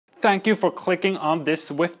Thank you for clicking on this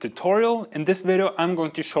Swift tutorial. In this video, I'm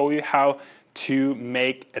going to show you how to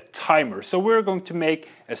make a timer. So we're going to make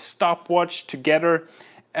a stopwatch together,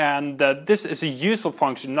 and this is a useful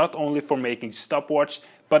function not only for making stopwatch,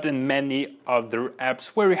 but in many other apps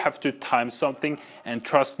where you have to time something. And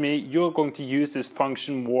trust me, you're going to use this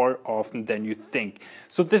function more often than you think.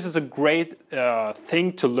 So this is a great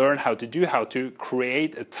thing to learn how to do, how to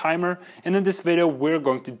create a timer. And in this video, we're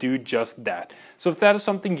going to do just that. So if that is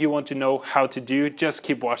something you want to know how to do, just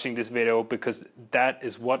keep watching this video, because that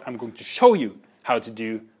is what I'm going to show you how to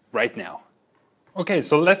do right now. Okay,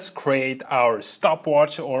 so let's create our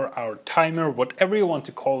stopwatch or our timer, whatever you want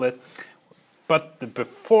to call it. But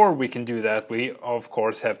before we can do that, we of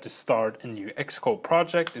course have to start a new xCode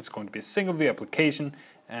project. It's going to be a single view application,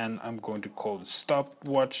 and I'm going to call it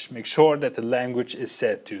stopwatch. Make sure that the language is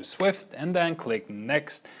set to Swift, and then click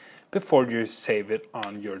next before you save it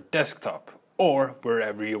on your desktop or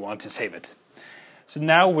wherever you want to save it. So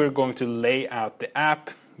now we're going to lay out the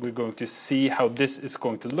app. We're going to see how this is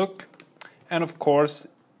going to look. And of course,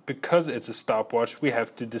 because it's a stopwatch, we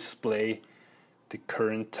have to display the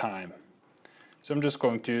current time. So I'm just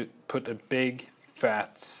going to put a big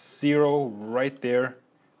fat 0 right there,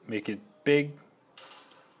 make it big,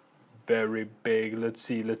 very big. Let's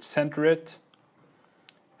see, let's center it,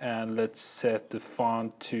 and let's set the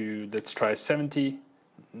font to, let's try 70,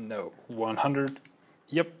 no, 100.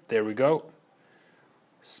 Yep, there we go.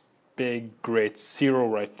 Big, great 0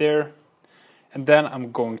 right there. And then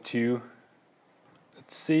I'm going to,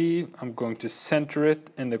 let's see, I'm going to center it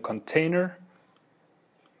in the container.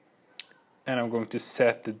 And I'm going to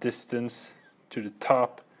set the distance to the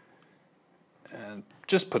top and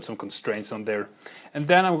just put some constraints on there. And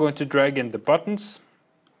then I'm going to drag in the buttons.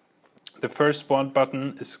 The first one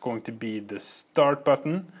button is going to be the start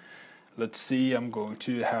button. Let's see, I'm going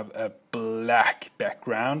to have a black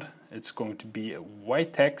background. It's going to be a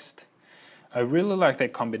white text. I really like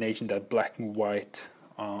that combination, that black and white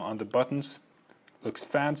on the buttons. Looks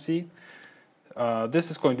fancy. This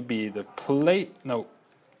is going to be the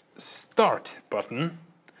start button.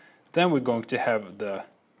 Then we're going to have the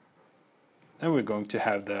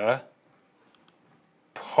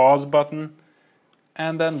pause button,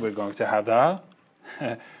 and then we're going to have the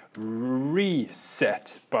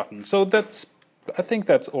reset button. So I think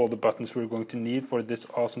that's all the buttons we're going to need for this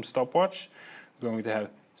awesome stopwatch. We're going to have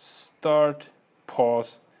start,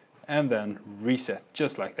 pause, and then reset,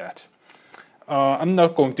 just like that. I'm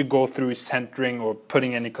not going to go through centering or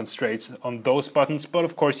putting any constraints on those buttons, but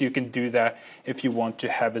of course you can do that if you want to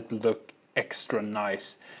have it look extra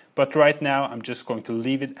nice. But right now I'm just going to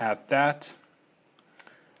leave it at that.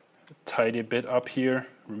 Tidy a bit up here,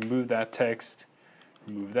 remove that text,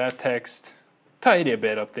 tidy a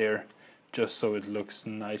bit up there, just so it looks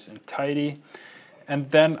nice and tidy. And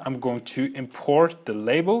then I'm going to import the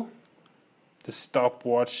label, the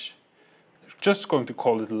stopwatch, just going to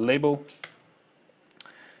call it a label.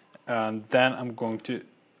 And then I'm going to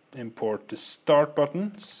import the start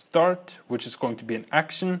button, start, which is going to be an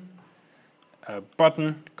action, a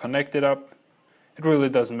button, connect it up. It really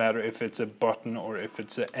doesn't matter if it's a button or if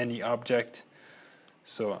it's any object.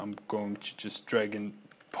 So I'm going to just drag in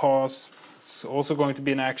pause. It's also going to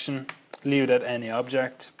be an action, leave it at any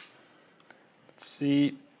object. Let's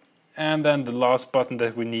see. And then the last button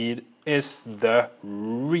that we need is the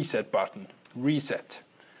reset button, reset.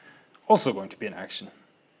 Also going to be an action.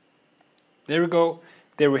 There we go.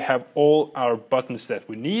 There we have all our buttons that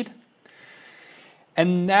we need.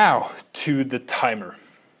 And now to the timer.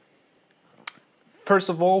 First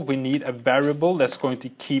of all, we need a variable that's going to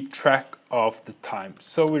keep track of the time.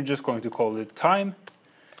 So we're just going to call it time.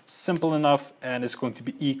 Simple enough, and it's going to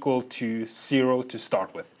be equal to 0 to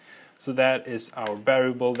start with. So that is our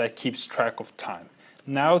variable that keeps track of time.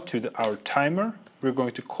 Now to our timer, we're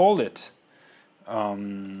going to call it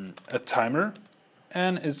a timer.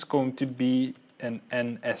 And it's going to be an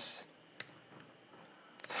NS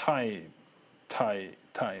timer.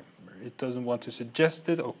 It doesn't want to suggest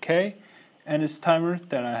it, okay. NS timer,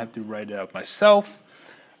 then I have to write it out myself.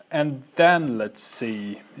 And then let's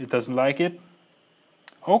see, it doesn't like it.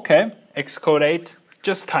 Okay, xCode 8,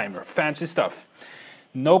 just timer, fancy stuff.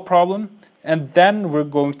 No problem. And then we're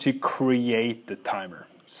going to create the timer.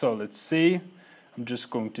 So let's see, I'm just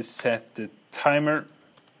going to set the timer.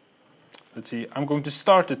 Let's see, I'm going to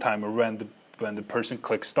start the timer when the person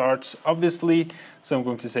clicks starts, obviously. So I'm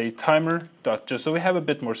going to say timer dot, just so we have a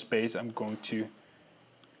bit more space, I'm going to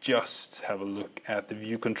just have a look at the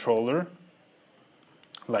view controller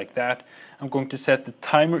like that. I'm going to set the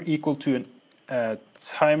timer equal to a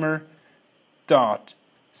timer dot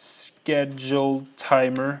schedule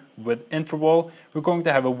timer with interval. We're going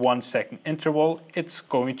to have a 1 second interval. It's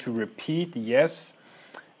going to repeat, yes.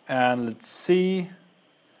 And let's see.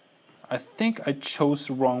 I think I chose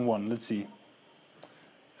the wrong one. Let's see.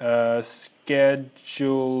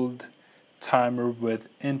 Scheduled timer with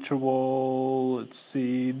interval. Let's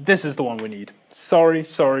see. This is the one we need. Sorry.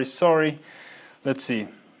 Let's see.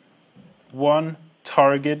 One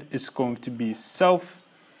target is going to be self.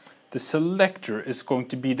 The selector is going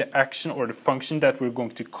to be the action or the function that we're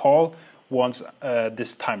going to call once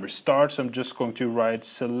this timer starts. I'm just going to write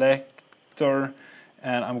selector,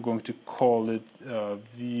 and I'm going to call it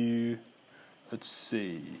view. Let's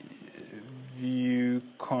see, view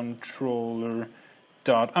controller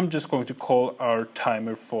dot. I'm just going to call our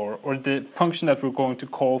timer for, or the function that we're going to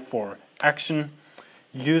call for action.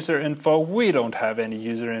 User info, we don't have any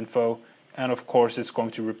user info, and of course it's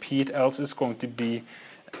going to repeat, else it's going to be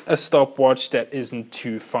a stopwatch that isn't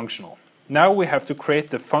too functional. Now we have to create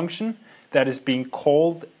the function that is being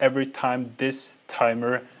called every time this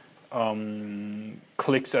timer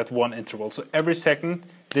clicks at one interval. So every second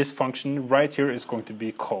this function right here is going to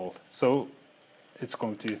be called. So it's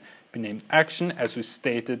going to be named action as we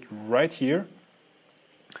stated right here.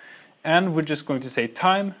 And we're just going to say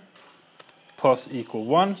time plus equal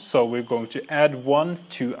 1. So we're going to add 1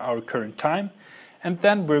 to our current time. And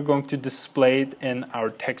then we're going to display it in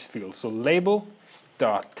our text field. So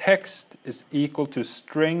label.text is equal to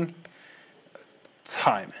string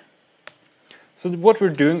time. So what we're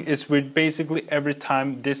doing is we're basically every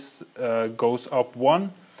time this goes up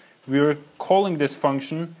 1, we're calling this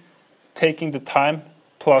function, taking the time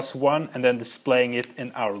plus 1 and then displaying it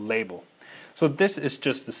in our label. So this is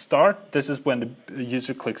just the start. This is when the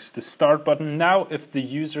user clicks the start button. Now if the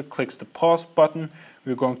user clicks the pause button,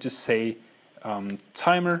 we're going to say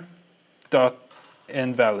timer dot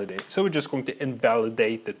invalidate. So we're just going to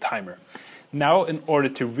invalidate the timer. Now in order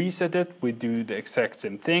to reset it, we do the exact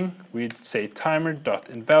same thing. We say timer dot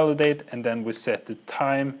invalidate, and then we set the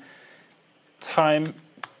time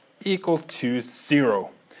equal to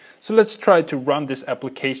 0. So let's try to run this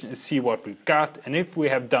application and see what we've got. And if we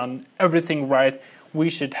have done everything right,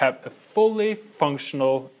 we should have a fully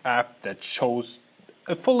functional app that shows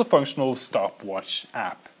a fully functional stopwatch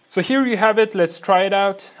app. So here you have it. Let's try it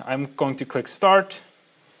out. I'm going to click start.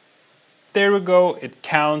 There we go. It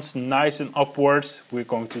counts nice and upwards. We're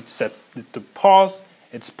going to set it to pause.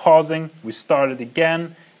 It's pausing. We start it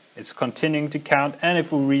again. It's continuing to count. And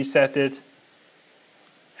if we reset it,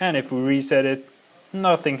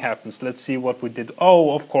 nothing happens. Let's see what we did.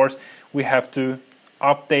 Oh, of course, we have to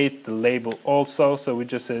update the label also. So we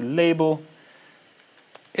just say label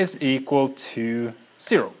is equal to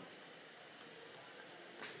 0.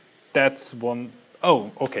 That's one.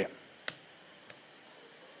 Oh, okay.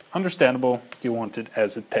 Understandable. You want it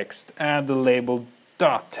as a text. And the label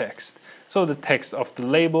dot text. So the text of the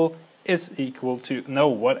label is equal to. No,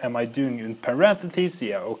 what am I doing in parentheses?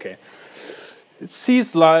 Yeah, okay.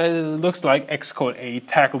 It looks like xCode 8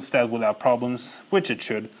 tackles that without problems, which it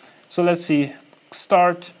should. So let's see.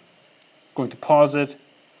 Start. Going to pause it.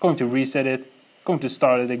 Going to reset it. Going to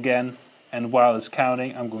start it again. And while it's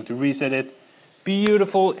counting, I'm going to reset it.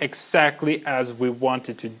 Beautiful, exactly as we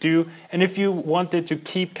wanted to do. And if you wanted to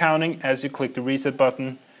keep counting as you click the reset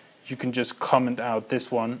button, you can just comment out this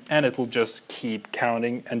one and it will just keep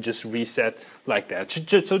counting and just reset like that.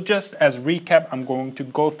 So just as recap, I'm going to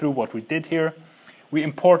go through what we did here. We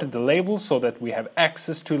imported the label so that we have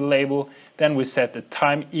access to the label. Then we set the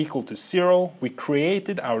time equal to 0. We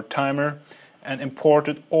created our timer and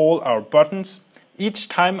imported all our buttons. Each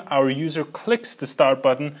time our user clicks the start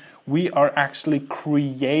button, we are actually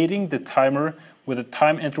creating the timer with a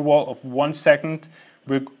time interval of 1 second.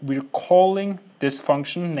 We're calling this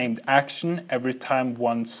function named action every time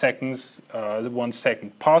 1 second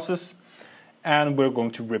passes, and we're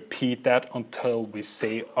going to repeat that until we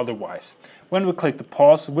say otherwise. When we click the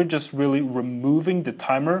pause, we're just really removing the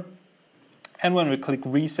timer, and when we click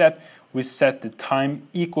reset, we set the time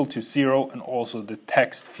equal to 0 and also the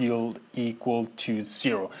text field equal to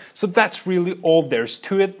 0. So that's really all there's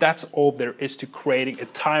to it. That's all there is to creating a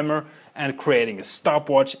timer and creating a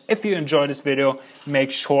stopwatch. If you enjoyed this video,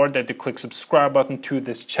 make sure that you click subscribe button to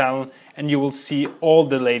this channel and you will see all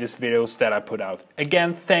the latest videos that I put out.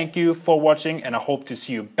 Again, thank you for watching and I hope to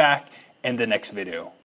see you back in the next video.